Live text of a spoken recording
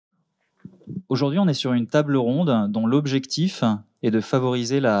Aujourd'hui, on est sur une table ronde dont l'objectif est de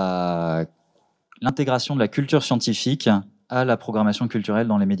favoriser l'intégration de la culture scientifique à la programmation culturelle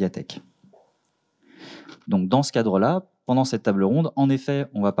dans les médiathèques. Donc, dans ce cadre-là, pendant cette table ronde, en effet,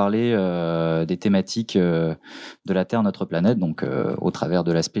 on va parler des thématiques de la Terre, notre planète, donc au travers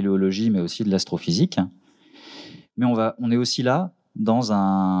de la spéléologie, mais aussi de l'astrophysique. Mais on est aussi là dans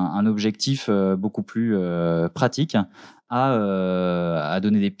un objectif beaucoup plus pratique, à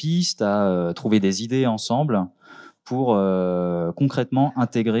donner des pistes, à trouver des idées ensemble pour concrètement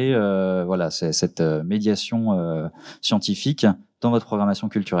intégrer cette médiation scientifique dans votre programmation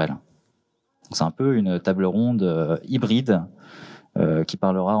culturelle. C'est un peu une table ronde hybride qui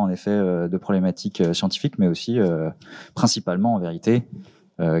parlera en effet de problématiques scientifiques, mais aussi principalement en vérité,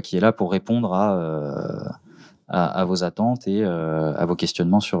 qui est là pour répondre à vos attentes et à vos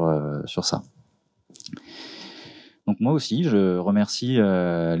questionnements sur ça. Donc moi aussi, je remercie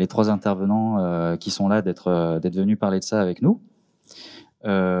les 3 intervenants qui sont là d'être venus parler de ça avec nous.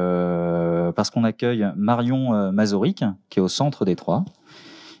 Parce qu'on accueille Marion Mazauric, qui est au centre des 3,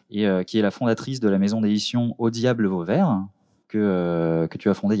 et qui est la fondatrice de la maison d'édition Au Diable Vauvert, que tu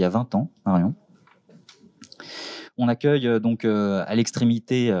as fondée il y a 20 ans, Marion. On accueille donc à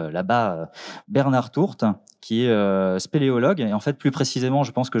l'extrémité là-bas Bernard Tourte, qui est spéléologue, et en fait plus précisément,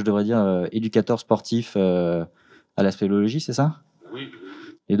 je pense que je devrais dire éducateur sportif à la spéléologie, c'est ça ? Oui.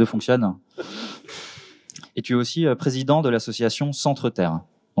 Les 2 fonctionnent. Et tu es aussi président de l'association Centre Terre,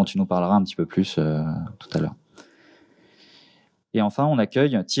 dont tu nous parleras un petit peu plus tout à l'heure. Et enfin, on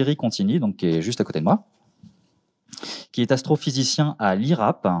accueille Thierry Contini, donc, qui est juste à côté de moi, qui est astrophysicien à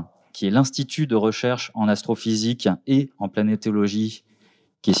l'IRAP, qui est l'Institut de recherche en astrophysique et en planétologie,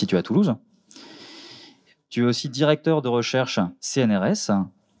 qui est situé à Toulouse. Tu es aussi directeur de recherche CNRS,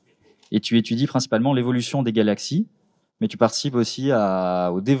 et tu étudies principalement l'évolution des galaxies, mais tu participes aussi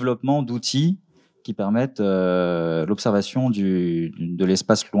au développement d'outils qui permettent l'observation de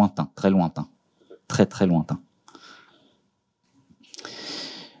l'espace lointain, très lointain, très très lointain.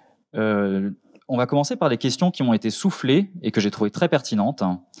 On va commencer par les questions qui m'ont été soufflées et que j'ai trouvées très pertinentes.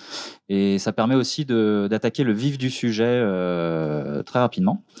 Et ça permet aussi d'attaquer le vif du sujet très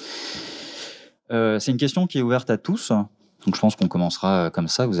rapidement. C'est une question qui est ouverte à tous. Donc je pense qu'on commencera comme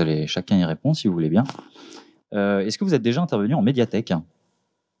ça. Vous allez chacun y répondre si vous voulez bien. Est-ce que vous êtes déjà intervenu en médiathèque ?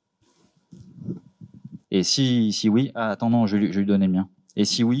 Et si oui... Ah, attends, non, je vais lui donner le mien. Et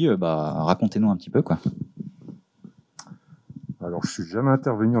si oui, racontez-nous un petit peu, quoi. Alors, je suis jamais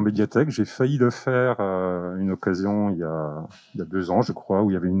intervenu en médiathèque. J'ai failli le faire une occasion il y a 2 ans, je crois, où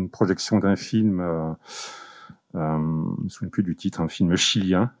il y avait une projection d'un film, je me souviens plus du titre, un film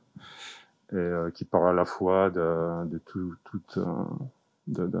chilien, qui parle à la fois de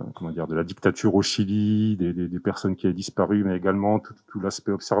la dictature au Chili, des personnes qui avaient disparu, mais également tout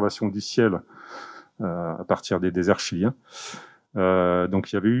l'aspect observation du ciel à partir des déserts chiliens.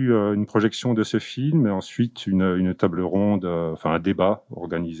 Donc il y avait eu une projection de ce film et ensuite une table ronde, un débat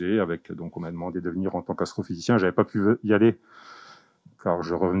organisé avec, donc on m'a demandé de venir en tant qu'astrophysicien. J'avais pas pu y aller car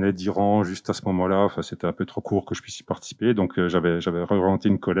je revenais d'Iran juste à ce moment-là. Enfin, c'était un peu trop court que je puisse y participer. Donc j'avais orienté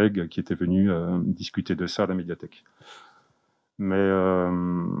une collègue qui était venue discuter de ça à la médiathèque. Mais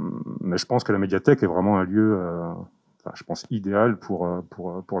je pense que la médiathèque est vraiment un lieu, je pense idéal pour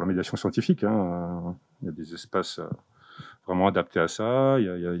la médiation scientifique. Hein. Il y a des espaces vraiment adapté à ça,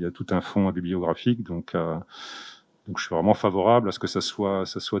 il y a tout un fond bibliographique, donc je suis vraiment favorable à ce que ça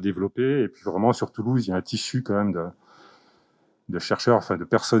soit développé. Et puis vraiment sur Toulouse, il y a un tissu quand même de chercheurs, enfin de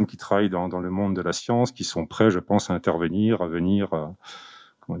personnes qui travaillent dans le monde de la science, qui sont prêts, je pense, à intervenir, à venir,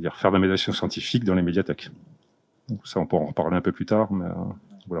 faire de la médiation scientifique dans les médiathèques. Donc ça, on pourra en reparler un peu plus tard, mais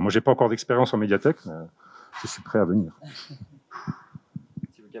voilà. Moi, j'ai pas encore d'expérience en médiathèque, mais je suis prêt à venir.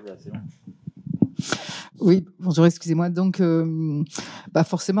 Oui, bonjour, excusez-moi. Donc,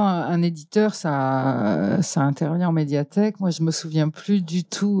 forcément, un éditeur, ça intervient en médiathèque. Moi, je me souviens plus du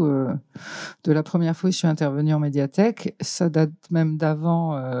tout de la première fois que je suis intervenue en médiathèque. Ça date même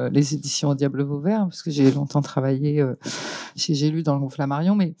d'avant les éditions Au Diable Vauvert, parce que j'ai longtemps travaillé chez J'ai lu dans le groupe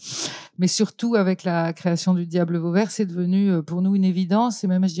Marion, mais surtout avec la création du Diable Vauvert, c'est devenu pour nous une évidence et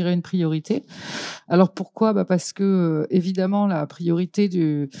même, je dirais, une priorité. Alors pourquoi ? Parce que évidemment, la priorité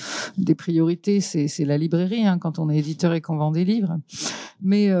des priorités, c'est la librairie, hein, quand on est éditeur et qu'on vend des livres.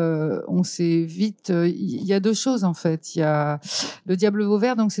 Mais on s'est vite... Il y a 2 choses, en fait. Il y a le Diable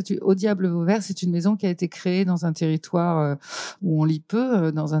Vauvert, donc Au Diable Vauvert, c'est une maison qui a été créée dans un territoire où on lit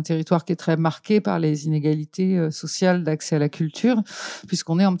peu, dans un territoire qui est très marqué par les inégalités sociales d'accès à la culture,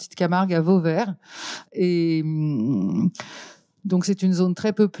 puisqu'on est en petite Camargue à Vauvert. Et Donc c'est une zone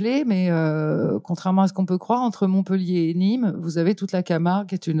très peuplée, mais contrairement à ce qu'on peut croire, entre Montpellier et Nîmes, vous avez toute la Camargue,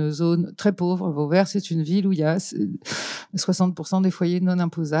 qui est une zone très pauvre. Vauvert, c'est une ville où il y a 60% des foyers non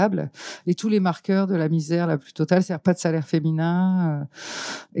imposables et tous les marqueurs de la misère la plus totale, c'est-à-dire pas de salaire féminin,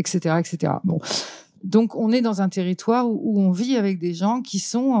 etc., etc. Bon. Donc, on est dans un territoire où on vit avec des gens qui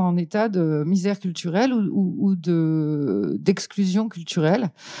sont en état de misère culturelle ou d'exclusion culturelle,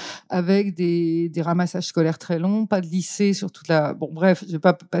 avec des ramassages scolaires très longs, pas de lycée sur toute la... Bon, bref, je vais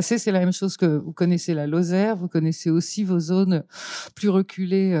pas passer, c'est la même chose que vous connaissez la Lozère, vous connaissez aussi vos zones plus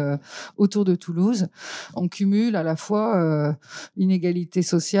reculées autour de Toulouse. On cumule à la fois inégalité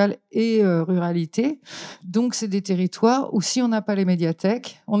sociale et ruralité. Donc, c'est des territoires où si on n'a pas les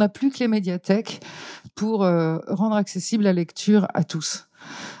médiathèques, on n'a plus que les médiathèques pour rendre accessible la lecture à tous.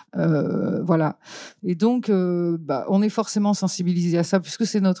 Voilà. Et donc, on est forcément sensibilisé à ça puisque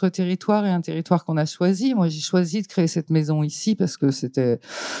c'est notre territoire et un territoire qu'on a choisi. Moi, j'ai choisi de créer cette maison ici parce que c'était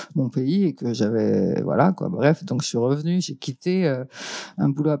mon pays et que j'avais, voilà, quoi. Bref, donc je suis revenue, j'ai quitté un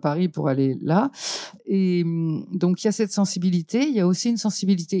boulot à Paris pour aller là. Et donc, il y a cette sensibilité. Il y a aussi une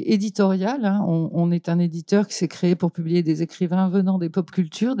sensibilité éditoriale. Hein. On est un éditeur qui s'est créé pour publier des écrivains venant des pop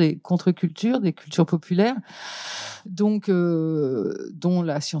cultures, des contre-cultures, des cultures populaires. Donc, dont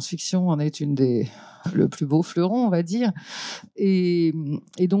la science-fiction en est le plus beau fleuron, on va dire. Et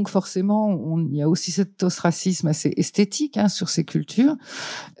donc, forcément, il y a aussi cet ostracisme assez esthétique sur ces cultures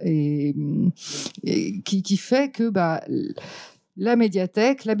et qui fait que la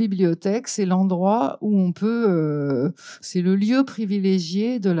médiathèque, la bibliothèque, c'est l'endroit où on peut, c'est le lieu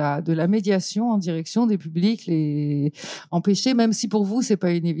privilégié de la médiation en direction des publics les empêchés, même si pour vous c'est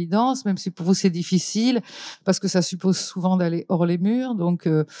pas une évidence, même si pour vous c'est difficile, parce que ça suppose souvent d'aller hors les murs, donc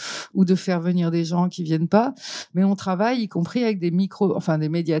ou de faire venir des gens qui viennent pas. Mais on travaille, y compris avec des des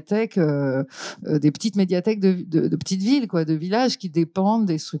médiathèques, des petites médiathèques de petites villes, quoi, de villages qui dépendent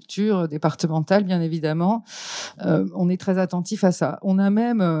des structures départementales, bien évidemment. On est très attentif à ça. On a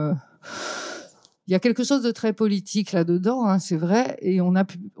même... il y a quelque chose de très politique là-dedans, c'est vrai. Et on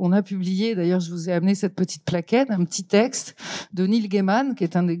a publié, d'ailleurs, je vous ai amené cette petite plaquette, un petit texte de Neil Gaiman, qui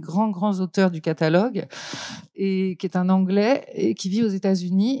est un des grands auteurs du catalogue, et qui est un Anglais et qui vit aux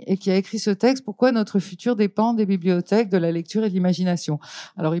États-Unis et qui a écrit ce texte. Pourquoi notre futur dépend des bibliothèques, de la lecture et de l'imagination.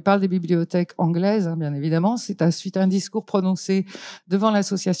 Alors, il parle des bibliothèques anglaises, bien évidemment. C'est suite à un discours prononcé devant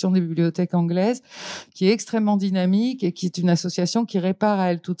l'association des bibliothèques anglaises, qui est extrêmement dynamique et qui est une association qui répare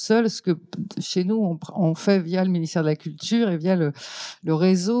à elle toute seule ce que chez nous on fait via le ministère de la Culture et via le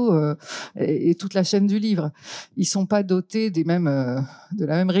réseau et toute la chaîne du livre. Ils sont pas dotés de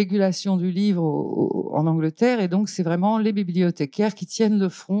la même régulation du livre en Angleterre. Et donc, c'est vraiment les bibliothécaires qui tiennent le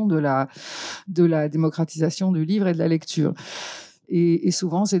front de la démocratisation du livre et de la lecture. Et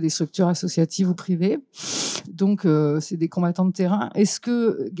souvent, c'est des structures associatives ou privées. Donc, c'est des combattants de terrain. Est-ce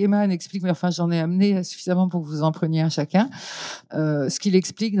que Gaiman explique, mais enfin, j'en ai amené suffisamment pour que vous en preniez un chacun. Ce qu'il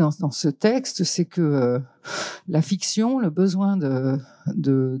explique dans ce texte, c'est que la fiction, le besoin de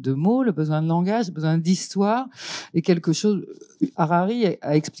mots, le besoin de langage, le besoin d'histoire est quelque chose... Harari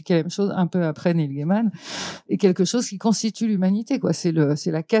a expliqué la même chose un peu après Neil Gaiman, est quelque chose qui constitue l'humanité, quoi. C'est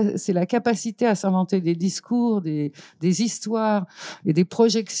la capacité à s'inventer des discours, des histoires et des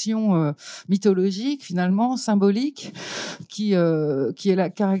projections mythologiques, finalement, symboliques, qui est la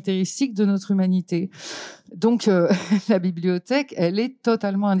caractéristique de notre humanité. Donc, la bibliothèque, elle est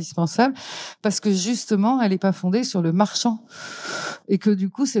totalement indispensable parce que justement, elle n'est pas fondée sur le marchand et que du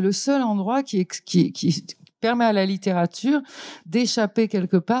coup, c'est le seul endroit qui permet à la littérature d'échapper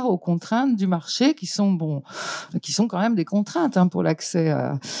quelque part aux contraintes du marché qui sont quand même des contraintes pour l'accès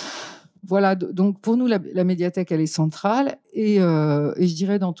à... Voilà, donc pour nous, la médiathèque, elle est centrale et je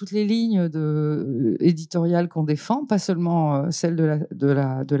dirais dans toutes les lignes éditoriales qu'on défend, pas seulement celle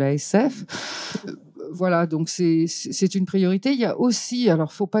de la SF. Voilà, donc c'est une priorité. Il y a aussi,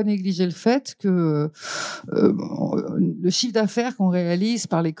 alors faut pas négliger le fait que le chiffre d'affaires qu'on réalise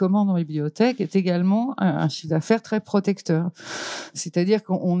par les commandes en bibliothèque est également un chiffre d'affaires très protecteur. C'est-à-dire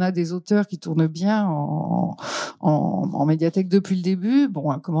qu'on a des auteurs qui tournent bien en médiathèque depuis le début. Bon,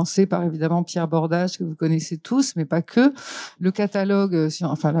 à commencer par évidemment Pierre Bordage que vous connaissez tous, mais pas que. Le catalogue,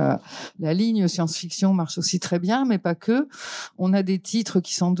 la ligne science-fiction marche aussi très bien, mais pas que. On a des titres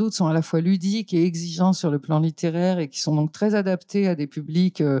qui sans doute sont à la fois ludiques et exigeants sur le plan littéraire et qui sont donc très adaptés à des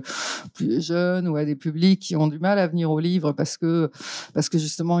publics plus jeunes ou à des publics qui ont du mal à venir au livre parce que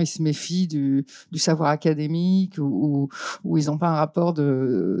justement ils se méfient du savoir académique ou ils n'ont pas un rapport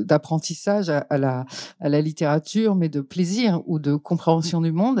d'apprentissage à la littérature, mais de plaisir ou de compréhension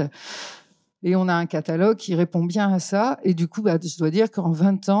du monde. Et on a un catalogue qui répond bien à ça. Et du coup, je dois dire qu'en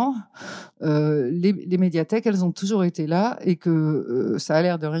 20 ans, les médiathèques, elles ont toujours été là et que ça a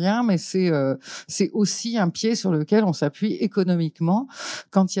l'air de rien, mais c'est aussi un pied sur lequel on s'appuie économiquement.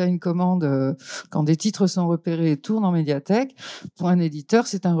 Quand il y a une commande, quand des titres sont repérés et tournent en médiathèque, pour un éditeur,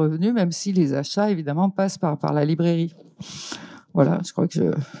 c'est un revenu, même si les achats, évidemment, passent par la librairie. Voilà, je crois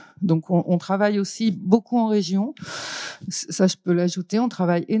que donc on travaille aussi beaucoup en région. Ça, je peux l'ajouter. On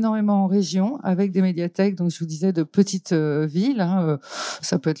travaille énormément en région avec des médiathèques. Donc, je vous disais de petites villes.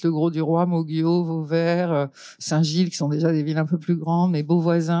 Ça peut être le Gros-du-Roi, Moguio, Vauvert, Saint-Gilles, qui sont déjà des villes un peu plus grandes, mais beaux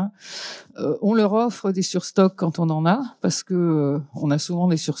voisins. On leur offre des surstocks quand on en a, parce que on a souvent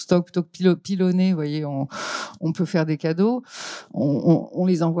des surstocks plutôt que pilonnés. Vous voyez, on peut faire des cadeaux. On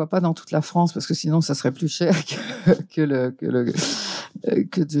les envoie pas dans toute la France parce que sinon ça serait plus cher que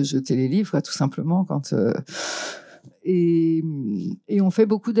de jeter les livres, tout simplement. Et on fait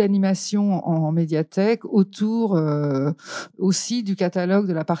beaucoup d'animations en médiathèque autour aussi du catalogue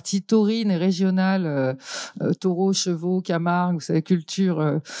de la partie taurine et régionale, taureaux, chevaux, Camargue, vous savez,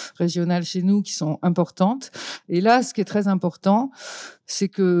 culture régionale chez nous qui sont importantes. Et là, ce qui est très important, c'est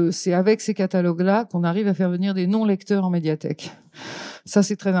que c'est avec ces catalogues-là qu'on arrive à faire venir des non-lecteurs en médiathèque. Ça,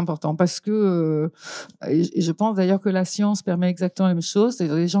 c'est très important parce que, et je pense d'ailleurs que la science permet exactement la même chose.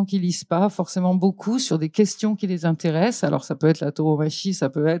 C'est-à-dire des gens qui lisent pas forcément beaucoup sur des questions qui les intéressent. Alors, ça peut être la tauromachie, ça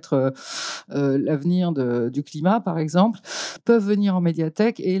peut être l'avenir du climat, par exemple, peuvent venir en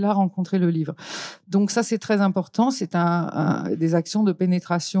médiathèque et là rencontrer le livre. Donc ça, c'est très important. C'est des actions de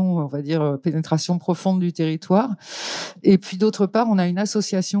pénétration, on va dire pénétration profonde du territoire. Et puis d'autre part, on a une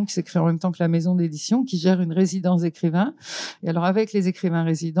association qui s'est créée en même temps que la maison d'édition qui gère une résidence d'écrivains. Et alors avec les écrivains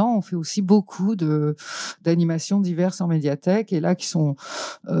résidents, on fait aussi beaucoup d'animations diverses en médiathèque et là qui sont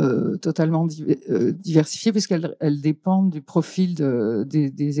totalement diversifiées puisqu'elles dépendent du profil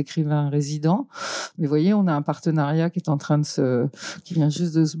des écrivains résidents. Mais vous voyez, on a un partenariat qui est en train qui vient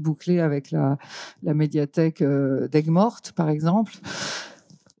juste de se boucler avec la médiathèque d'Aigues-Mortes, par exemple.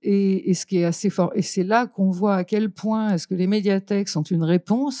 Et ce qui est assez fort, et c'est là qu'on voit à quel point est-ce que les médiathèques sont une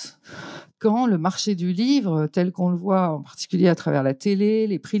réponse quand le marché du livre, tel qu'on le voit en particulier à travers la télé,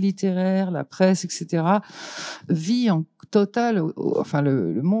 les prix littéraires, la presse, etc., vit en totale, enfin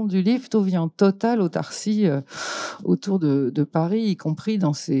le monde du livre plutôt vit en totale autarcie autour de Paris, y compris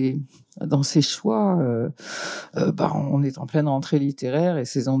dans ses choix. On est en pleine rentrée littéraire et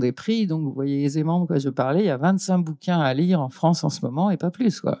saison des prix, donc vous voyez aisément de quoi je parlais. Il y a 25 bouquins à lire en France en ce moment et pas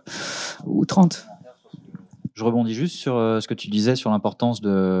plus, quoi, ou 30. Je rebondis juste sur ce que tu disais sur l'importance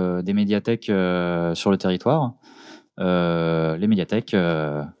des médiathèques sur le territoire. Les médiathèques,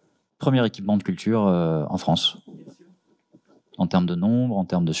 premier équipement de culture en France, en termes de nombre, en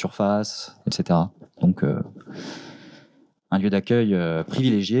termes de surface, etc. Donc, un lieu d'accueil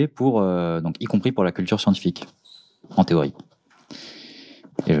privilégié donc, y compris pour la culture scientifique, en théorie.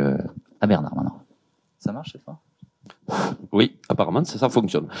 Et à Bernard maintenant. Ça marche cette fois ? Oui, apparemment, ça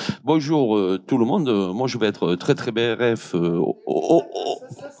fonctionne. Bonjour tout le monde. Moi, je vais être très très BRF.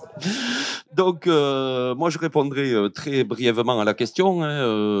 Donc, moi, je répondrai très brièvement à la question.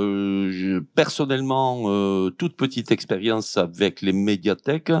 Personnellement, toute petite expérience avec les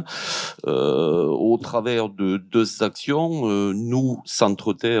médiathèques, au travers de 2 actions. Nous,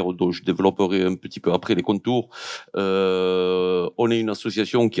 Centre Terre, dont je développerai un petit peu après les contours, on est une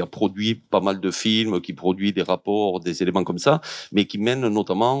association qui a produit pas mal de films, qui produit des rapports, des éléments comme ça, mais qui mène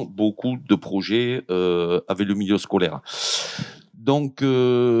notamment beaucoup de projets avec le milieu scolaire. Donc,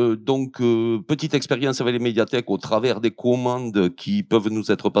 petite expérience avec les médiathèques au travers des commandes qui peuvent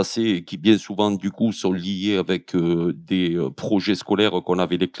nous être passées et qui bien souvent du coup sont liées avec des projets scolaires qu'on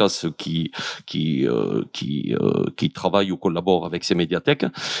avait les classes qui travaillent ou collaborent avec ces médiathèques.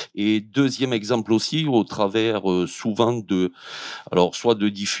 Et deuxième exemple aussi au travers souvent soit de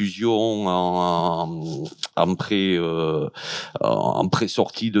diffusion en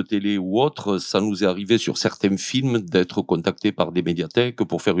pré-sortie de télé ou autre, ça nous est arrivé sur certains films d'être contactés par des médiathèques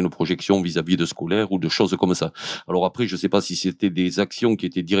pour faire une projection vis-à-vis de scolaires ou de choses comme ça. Alors après, je ne sais pas si c'était des actions qui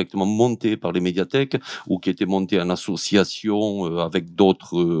étaient directement montées par les médiathèques ou qui étaient montées en association avec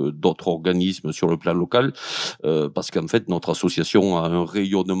d'autres organismes sur le plan local, parce qu'en fait, notre association a un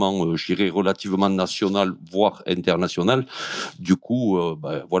rayonnement, je dirais, relativement national, voire international. Du coup,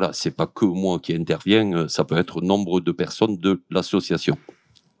 voilà, c'est pas que moi qui interviens, ça peut être nombre de personnes de l'association.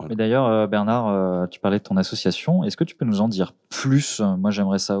 Mais d'ailleurs, Bernard, tu parlais de ton association. Est-ce que tu peux nous en dire plus? Moi,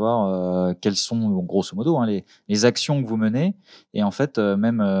 j'aimerais savoir quelles sont, grosso modo, les actions que vous menez. Et en fait,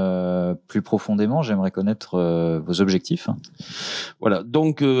 même plus profondément, j'aimerais connaître vos objectifs. Voilà.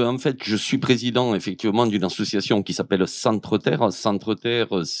 Donc, en fait, je suis président, effectivement, d'une association qui s'appelle Centre Terre. Centre Terre,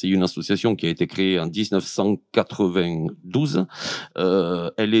 c'est une association qui a été créée en 1992.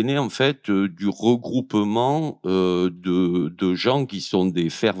 Elle est née, en fait, du regroupement de gens qui sont des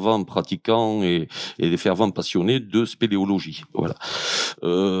fervents pratiquants et des fervents passionnés de spéléologie. Voilà.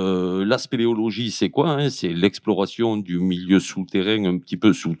 La spéléologie, c'est quoi, hein? C'est l'exploration du milieu souterrain un petit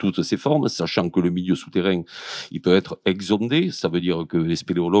peu sous toutes ses formes, sachant que le milieu souterrain, il peut être exondé. Ça veut dire que les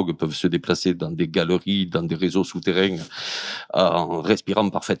spéléologues peuvent se déplacer dans des galeries, dans des réseaux souterrains en respirant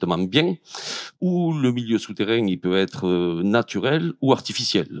parfaitement bien. Ou le milieu souterrain, il peut être naturel ou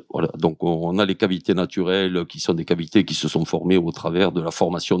artificiel. Voilà. Donc, on a les cavités naturelles qui sont des cavités qui se sont formées au travers de la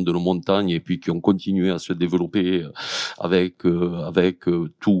formation de nos montagnes et puis qui ont continué à se développer avec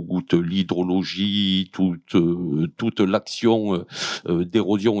toute l'hydrologie, toute l'action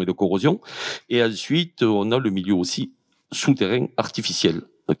d'érosion et de corrosion. Et ensuite, on a le milieu aussi souterrain artificiel,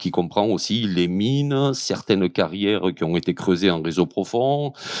 qui comprend aussi les mines, certaines carrières qui ont été creusées en réseau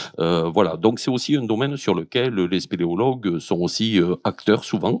profond. Voilà, donc c'est aussi un domaine sur lequel les spéléologues sont aussi acteurs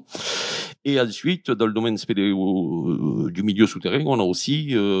souvent. Et ensuite, dans le domaine du milieu souterrain, on a aussi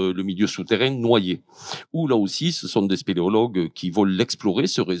le milieu souterrain noyé, où là aussi, ce sont des spéléologues qui vont l'explorer,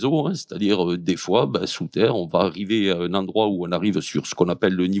 ce réseau, hein, c'est-à-dire des fois, sous terre, on va arriver à un endroit où on arrive sur ce qu'on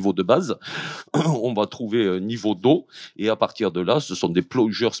appelle le niveau de base, on va trouver un niveau d'eau, et à partir de là, ce sont des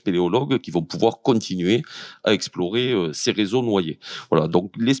plongeurs spéléologues qui vont pouvoir continuer à explorer ces réseaux noyés. Voilà,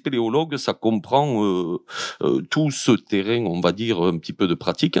 donc les spéléologues, ça comprend tout ce terrain, on va dire, un petit peu de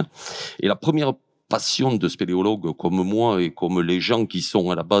pratique. Et la première passion de spéléologue comme moi et comme les gens qui sont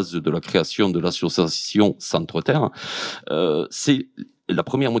à la base de la création de l'association Centre Terre, c'est la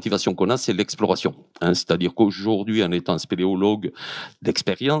première motivation qu'on a, c'est l'exploration. Hein, c'est-à-dire qu'aujourd'hui, en étant spéléologue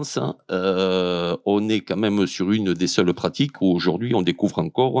d'expérience, on est quand même sur une des seules pratiques où aujourd'hui on découvre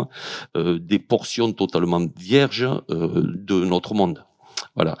encore des portions totalement vierges de notre monde.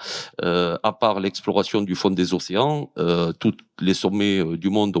 Voilà. À part l'exploration du fond des océans, tous les sommets du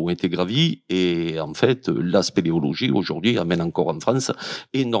monde ont été gravis et en fait, la spéléologie aujourd'hui amène encore en France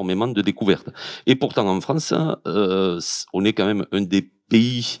énormément de découvertes. Et pourtant en France, on est quand même un des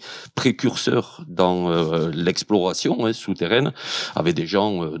pays précurseurs dans l'exploration souterraine, avec des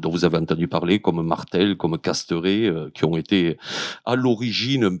gens dont vous avez entendu parler, comme Martel, comme Casteret, qui ont été à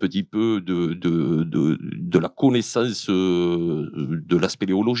l'origine un petit peu de la connaissance de la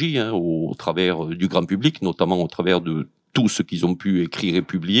spéléologie, hein, au travers du grand public, notamment au travers de tout ce qu'ils ont pu écrire et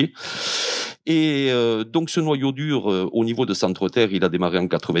publier. Et donc ce noyau dur au niveau de Centre Terre, il a démarré en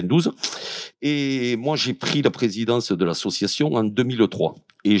 92 et moi j'ai pris la présidence de l'association en 2003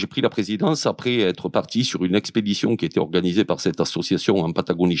 et j'ai pris la présidence après être parti sur une expédition qui était organisée par cette association en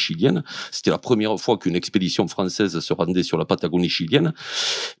Patagonie chilienne. C'était la première fois qu'une expédition française se rendait sur la Patagonie chilienne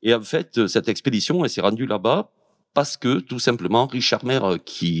et en fait cette expédition elle s'est rendue là-bas parce que, tout simplement, Richard Maire,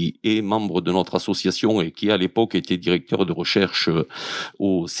 qui est membre de notre association et qui, à l'époque, était directeur de recherche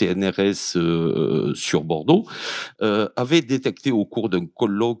au CNRS sur Bordeaux, avait détecté au cours d'un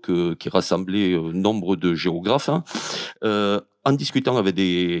colloque qui rassemblait nombre de géographes, en discutant avec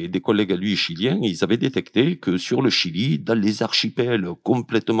des collègues à lui chiliens, ils avaient détecté que sur le Chili, dans les archipels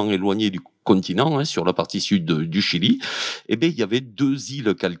complètement éloignés du continent, sur la partie sud du Chili, eh bien, il y avait 2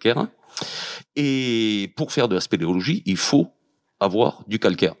 îles calcaires. Et pour faire de la spéléologie, il faut avoir du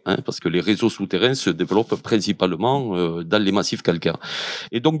calcaire, parce que les réseaux souterrains se développent principalement dans les massifs calcaires.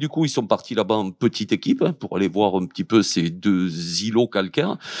 Et donc du coup, ils sont partis là-bas en petite équipe pour aller voir un petit peu ces 2 îlots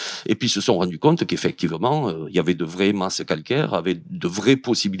calcaires, et puis ils se sont rendus compte qu'effectivement, il y avait de vraies masses calcaires, avec de vraies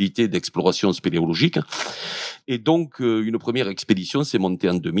possibilités d'exploration spéléologique. Et donc, une première expédition s'est montée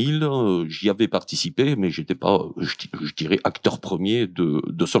en 2000. J'y avais participé, mais j'étais pas, je dirais, acteur premier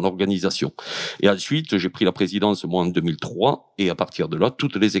de son organisation. Et ensuite, j'ai pris la présidence, moi, en 2003. Et à partir de là,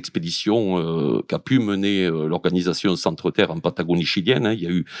 toutes les expéditions qu'a pu mener l'organisation Centre Terre en Patagonie chilienne, il y a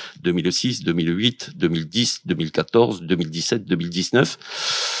eu 2006, 2008, 2010, 2014, 2017,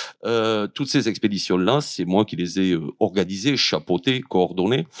 2019. Toutes ces expéditions-là, c'est moi qui les ai organisées, chapeautées,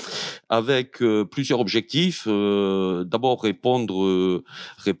 coordonnées, avec plusieurs objectifs. D'abord répondre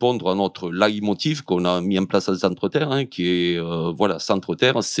à notre leitmotiv qu'on a mis en place à Centre Terre, qui est Centre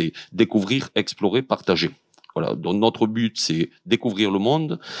Terre, c'est découvrir, explorer, partager. Voilà, donc notre but, c'est découvrir le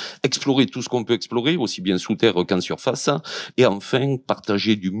monde, explorer tout ce qu'on peut explorer, aussi bien sous terre qu'en surface, et enfin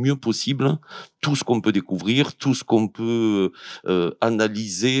partager du mieux possible tout ce qu'on peut découvrir, tout ce qu'on peut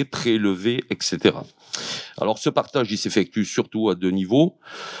analyser, prélever, etc. Alors ce partage, il s'effectue surtout à 2 niveaux.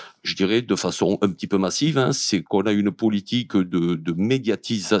 Je dirais de façon un petit peu massive, c'est qu'on a une politique de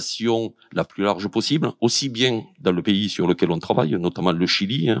médiatisation la plus large possible, aussi bien dans le pays sur lequel on travaille, notamment le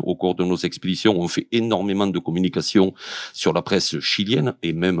Chili. Au cours de nos expéditions, on fait énormément de communication sur la presse chilienne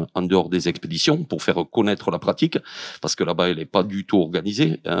et même en dehors des expéditions pour faire connaître la pratique, parce que là-bas, elle n'est pas du tout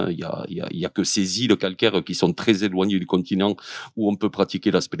organisée. Il y a que ces îles calcaires qui sont très éloignées du continent où on peut pratiquer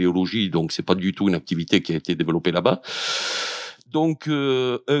la spéléologie, donc c'est pas du tout une activité qui a été développée là-bas. Donc,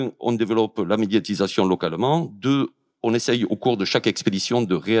 on développe la médiatisation localement. 2, on essaye au cours de chaque expédition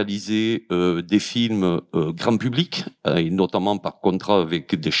de réaliser des films grand public, et notamment par contrat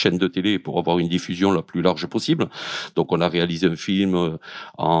avec des chaînes de télé pour avoir une diffusion la plus large possible. Donc, on a réalisé un film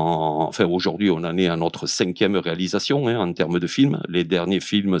aujourd'hui, on en est à notre 5e réalisation en termes de films. Les derniers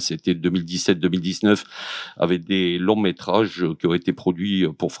films, c'était 2017-2019, avec des longs métrages qui ont été produits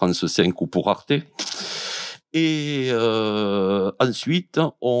pour France 5 ou pour Arte. Et ensuite,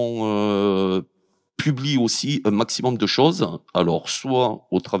 on publie aussi un maximum de choses. Alors, soit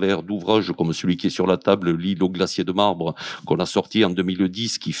au travers d'ouvrages comme celui qui est sur la table, L'île au glacier de marbre, qu'on a sorti en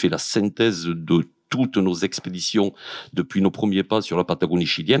 2010, qui fait la synthèse de toutes nos expéditions depuis nos premiers pas sur la Patagonie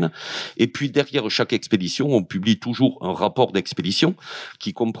chilienne. Et puis, derrière chaque expédition, on publie toujours un rapport d'expédition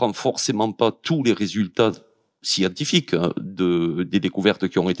qui comprend forcément pas tous les résultats scientifiques des découvertes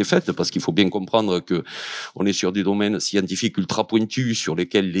qui ont été faites, parce qu'il faut bien comprendre que on est sur des domaines scientifiques ultra pointus sur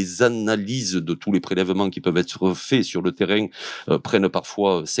lesquels les analyses de tous les prélèvements qui peuvent être faits sur le terrain prennent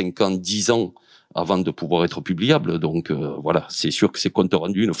parfois 5 ans, 10 ans avant de pouvoir être publiables. Donc voilà, c'est sûr que ces comptes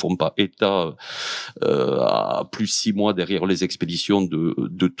rendus ne font pas état à plus 6 mois derrière les expéditions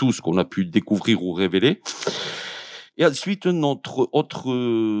de tout ce qu'on a pu découvrir ou révéler. Et ensuite, notre autre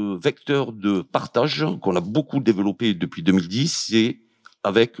vecteur de partage qu'on a beaucoup développé depuis 2010, c'est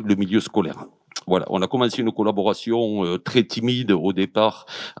avec le milieu scolaire. Voilà, on a commencé une collaboration très timide au départ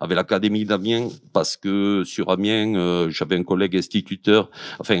avec l'Académie d'Amiens, parce que sur Amiens, j'avais un collègue instituteur,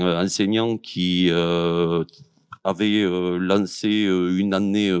 enseignant qui avait lancé une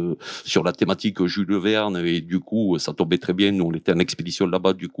année sur la thématique Jules Verne, et du coup ça tombait très bien, nous on était en expédition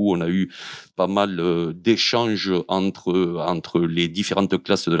là-bas, du coup on a eu pas mal d'échanges entre les différentes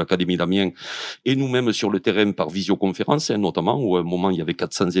classes de l'Académie d'Amiens et nous-mêmes sur le terrain par visioconférence, notamment où à un moment il y avait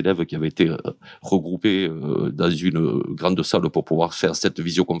 400 élèves qui avaient été regroupés dans une grande salle pour pouvoir faire cette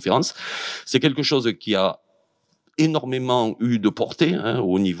visioconférence. C'est quelque chose qui a énormément eu de portée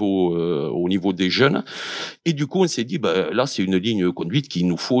au niveau des jeunes, et du coup on s'est dit là c'est une ligne conduite qu'il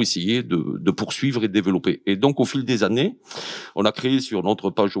nous faut essayer de poursuivre et de développer. Et donc au fil des années, on a créé sur notre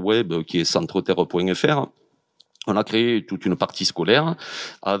page web qui est centreterre.fr, on a créé toute une partie scolaire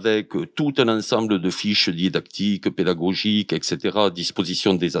avec tout un ensemble de fiches didactiques, pédagogiques, etc. à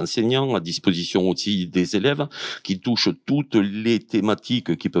disposition des enseignants, à disposition aussi des élèves, qui touchent toutes les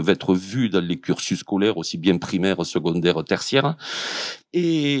thématiques qui peuvent être vues dans les cursus scolaires, aussi bien primaires, secondaires, tertiaires.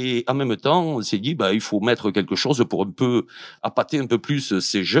 Et en même temps, on s'est dit, il faut mettre quelque chose pour un peu appâter un peu plus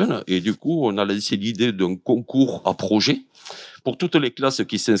ces jeunes. Et du coup, on a lancé l'idée d'un concours à projet pour toutes les classes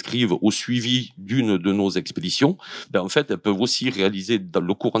qui s'inscrivent au suivi d'une de nos expéditions. En fait, elles peuvent aussi réaliser dans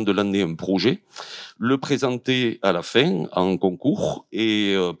le courant de l'année un projet, le présenter à la fin en concours.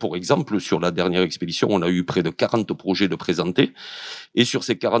 Et pour exemple, sur la dernière expédition, on a eu près de 40 projets de présentés. Et sur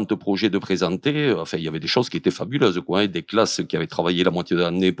ces 40 projets de présentés, il y avait des choses qui étaient fabuleuses, des classes qui avaient travaillé la moitié de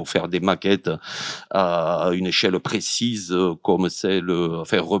l'année pour faire des maquettes à une échelle précise, comme celle,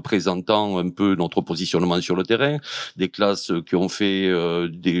 représentant un peu notre positionnement sur le terrain, des classes qui ont fait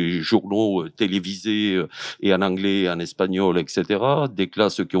des journaux télévisés et en anglais, en espagnol, etc., des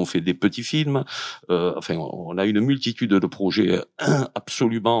classes qui ont fait des petits films. On a une multitude de projets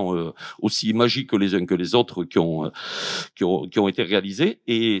absolument aussi magiques les uns que les autres qui ont été réalisés.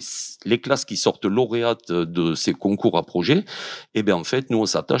 Et les classes qui sortent lauréates de ces concours à projets, en fait, nous on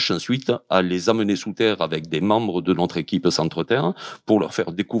s'attache ensuite à les amener sous terre avec des membres de notre équipe Centre Terre pour leur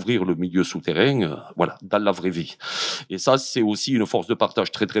faire découvrir le milieu souterrain, dans la vraie vie. Et ça, c'est aussi une force de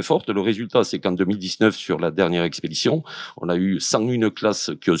partage très très forte. Le résultat, c'est qu'en 2019, sur la dernière expédition, on a eu 101 classes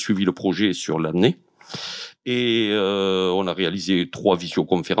qui ont suivi le projet sur l'année. Et on a réalisé 3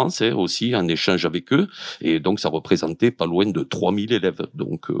 visioconférences aussi en échange avec eux, et donc ça représentait pas loin de 3000 élèves.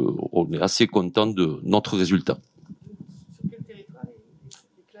 Donc on est assez content de notre résultat. Sur quel territoire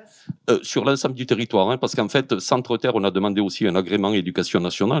les classes ? Sur l'ensemble du territoire, hein, parce qu'en fait, Centre Terre, on a demandé aussi un agrément éducation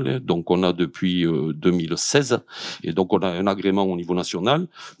nationale, hein, donc on a depuis 2016, et donc on a un agrément au niveau national.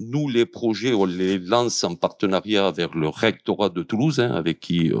 Nous, les projets, on les lance en partenariat avec le rectorat de Toulouse, hein, avec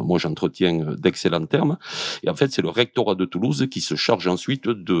qui moi j'entretiens d'excellents termes. Et en fait, c'est le rectorat de Toulouse qui se charge ensuite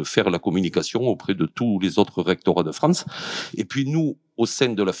de faire la communication auprès de tous les autres rectorats de France. Et puis nous, au sein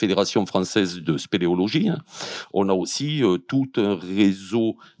de la Fédération française de spéléologie, hein, on a aussi tout un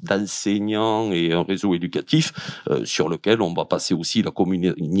réseau d'enseignants et un réseau éducatif sur lequel on va passer aussi la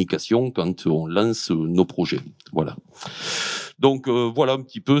communication quand on lance nos projets. Voilà. Donc voilà un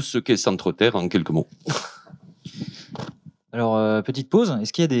petit peu ce qu'est Centre Terre en quelques mots. Alors, petite pause.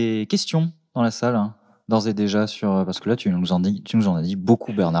 Est-ce qu'il y a des questions dans la salle, hein, d'ores et déjà parce que là, tu nous en as dit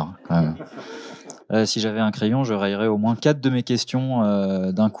beaucoup, Bernard, quand même. Si j'avais un crayon, je rayerais au moins 4 de mes questions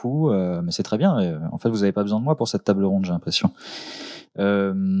d'un coup, mais c'est très bien. En fait, vous n'avez pas besoin de moi pour cette table ronde, j'ai l'impression.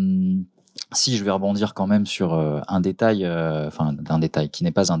 Si je vais rebondir quand même sur un détail, un détail qui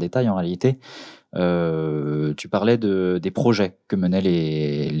n'est pas un détail en réalité. Tu parlais des projets que menaient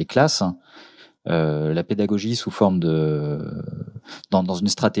les classes. La pédagogie sous forme dans une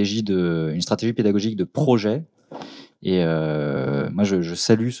stratégie pédagogique de projet. Et moi, je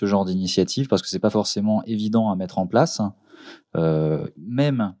salue ce genre d'initiative parce que c'est pas forcément évident à mettre en place,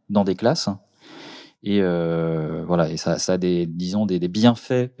 même dans des classes. Et voilà, et ça a des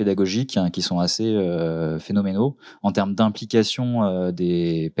bienfaits pédagogiques, hein, qui sont assez phénoménaux en termes d'implication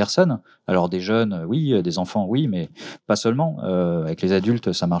des personnes. Alors des jeunes, oui, des enfants, oui, mais pas seulement. Avec les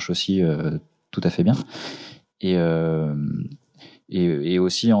adultes, ça marche aussi tout à fait bien. Et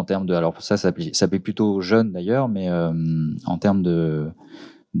aussi en termes de, alors ça s'applique plutôt aux jeunes d'ailleurs, mais en termes de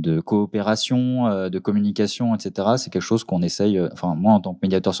coopération, de communication, etc. C'est quelque chose qu'on essaye, enfin moi en tant que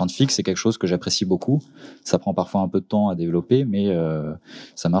médiateur scientifique, c'est quelque chose que j'apprécie beaucoup. Ça prend parfois un peu de temps à développer, mais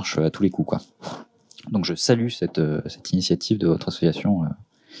ça marche à tous les coups, quoi. Donc je salue cette initiative de votre association.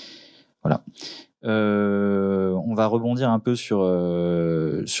 Voilà. On va rebondir un peu sur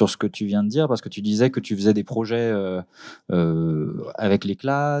ce que tu viens de dire, parce que tu disais que tu faisais des projets avec les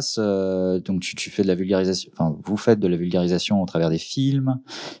classes, donc tu fais de la vulgarisation, enfin vous faites de la vulgarisation au travers des films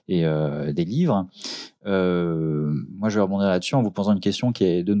et des livres. Moi je vais rebondir là-dessus en vous posant une question qui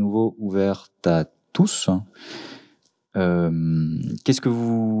est de nouveau ouverte à tous. Qu'est-ce que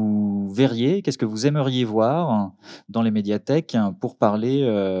vous verriez, qu'est-ce que vous aimeriez voir dans les médiathèques pour parler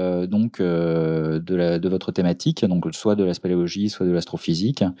de votre thématique, donc soit de la spéléologie, soit de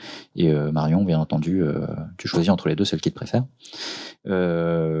l'astrophysique. Et Marion, bien entendu, tu choisis entre les deux celle qui te préfère.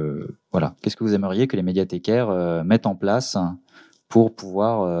 Voilà, qu'est-ce que vous aimeriez que les médiathécaires mettent en place pour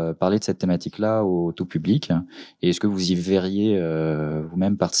pouvoir parler de cette thématique-là au tout public? Et est-ce que vous y verriez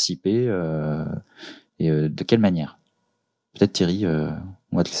vous-même participer et de quelle manière? Peut-être Thierry,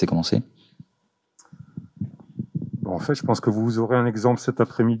 on va te laisser commencer. En fait, je pense que vous aurez un exemple cet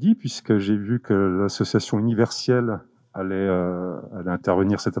après-midi, puisque j'ai vu que l'association universelle allait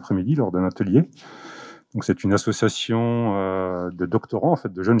intervenir cet après-midi lors d'un atelier. Donc, c'est une association de doctorants, en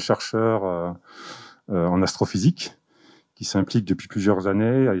fait, de jeunes chercheurs en astrophysique, qui s'implique depuis plusieurs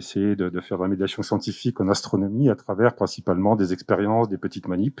années à essayer de faire de la médiation scientifique en astronomie à travers principalement des expériences, des petites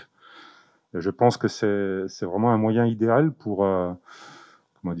manips. Et je pense que c'est vraiment un moyen idéal pour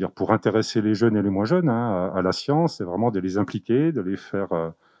intéresser les jeunes et les moins jeunes, hein, à la science. C'est vraiment de les impliquer, de les faire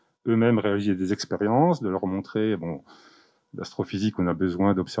eux-mêmes réaliser des expériences, de leur montrer, l'astrophysique, on a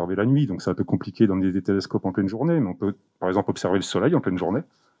besoin d'observer la nuit, donc c'est un peu compliqué d'emmener des télescopes en pleine journée, mais on peut par exemple observer le soleil en pleine journée,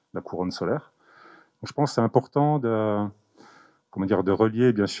 la couronne solaire. Donc je pense que c'est important de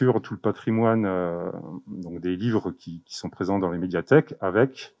relier bien sûr tout le patrimoine donc des livres qui sont présents dans les médiathèques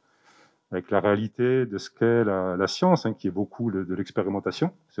avec la réalité de ce qu'est la science, hein, qui est beaucoup de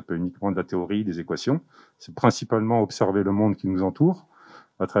l'expérimentation. C'est pas uniquement de la théorie, des équations. C'est principalement observer le monde qui nous entoure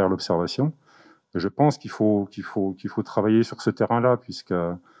à travers l'observation. Et je pense qu'il faut travailler sur ce terrain-là, puisque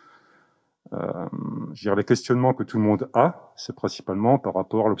les questionnements que tout le monde a, c'est principalement par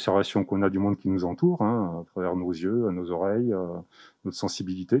rapport à l'observation qu'on a du monde qui nous entoure, hein, à travers nos yeux, nos oreilles, notre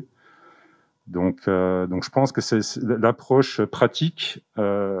sensibilité. Donc je pense que c'est l'approche pratique.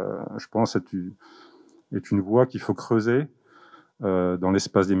 Je pense est une voie qu'il faut creuser dans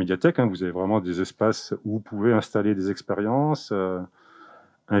l'espace des médiathèques. Hein. Vous avez vraiment des espaces où vous pouvez installer des expériences,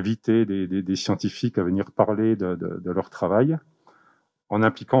 inviter des scientifiques à venir parler de leur travail, en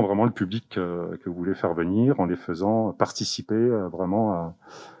impliquant vraiment le public que vous voulez faire venir, en les faisant participer vraiment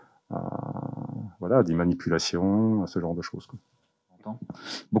à des manipulations, à ce genre de choses, quoi.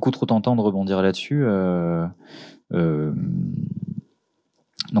 Beaucoup trop tentant de rebondir là-dessus.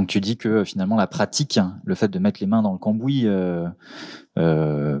 Donc tu dis que finalement la pratique, le fait de mettre les mains dans le cambouis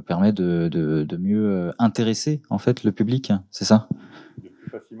permet de mieux intéresser en fait le public, c'est ça? De plus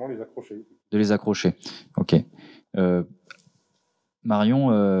facilement les accrocher. De les accrocher. Ok. Marion,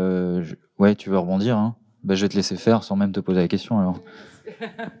 ouais, tu veux rebondir, hein? Ben, je vais te laisser faire sans même te poser la question alors.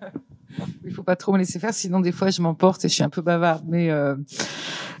 Il faut pas trop me laisser faire, sinon des fois je m'emporte et je suis un peu bavarde. Mais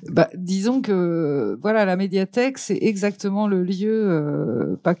disons que voilà, la médiathèque, c'est exactement le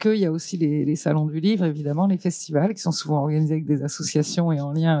lieu. Pas que, il y a aussi les salons du livre, évidemment, les festivals qui sont souvent organisés avec des associations et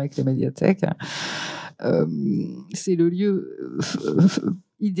en lien avec les médiathèques. C'est le lieu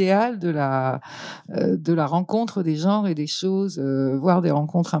idéal de la rencontre des genres et des choses, voire des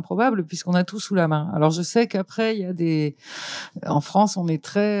rencontres improbables, puisqu'on a tout sous la main. Alors je sais qu'après il y a en France on est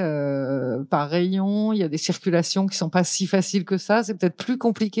très par rayon, il y a des circulations qui sont pas si faciles que ça. C'est peut-être plus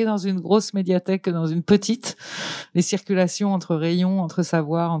compliqué dans une grosse médiathèque que dans une petite. Les circulations entre rayons, entre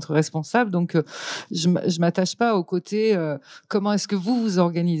savoirs, entre responsables. Donc je m'attache pas au côté comment est-ce que vous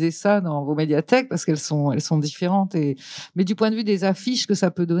organisez ça dans vos médiathèques, parce qu'elles sont différentes. Mais du point de vue des affiches que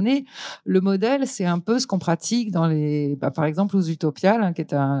ça peut donner, le modèle, c'est un peu ce qu'on pratique dans par exemple aux Utopiales, qui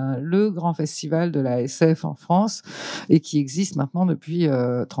est le grand festival de la SF en France et qui existe maintenant depuis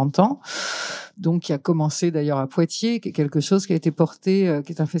 30 ans. Donc, qui a commencé d'ailleurs à Poitiers, qui est quelque chose qui a été porté,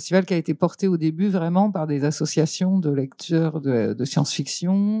 qui est un festival qui a été porté au début vraiment par des associations de lecteurs de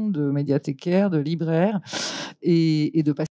science-fiction, de médiathécaires, de libraires et de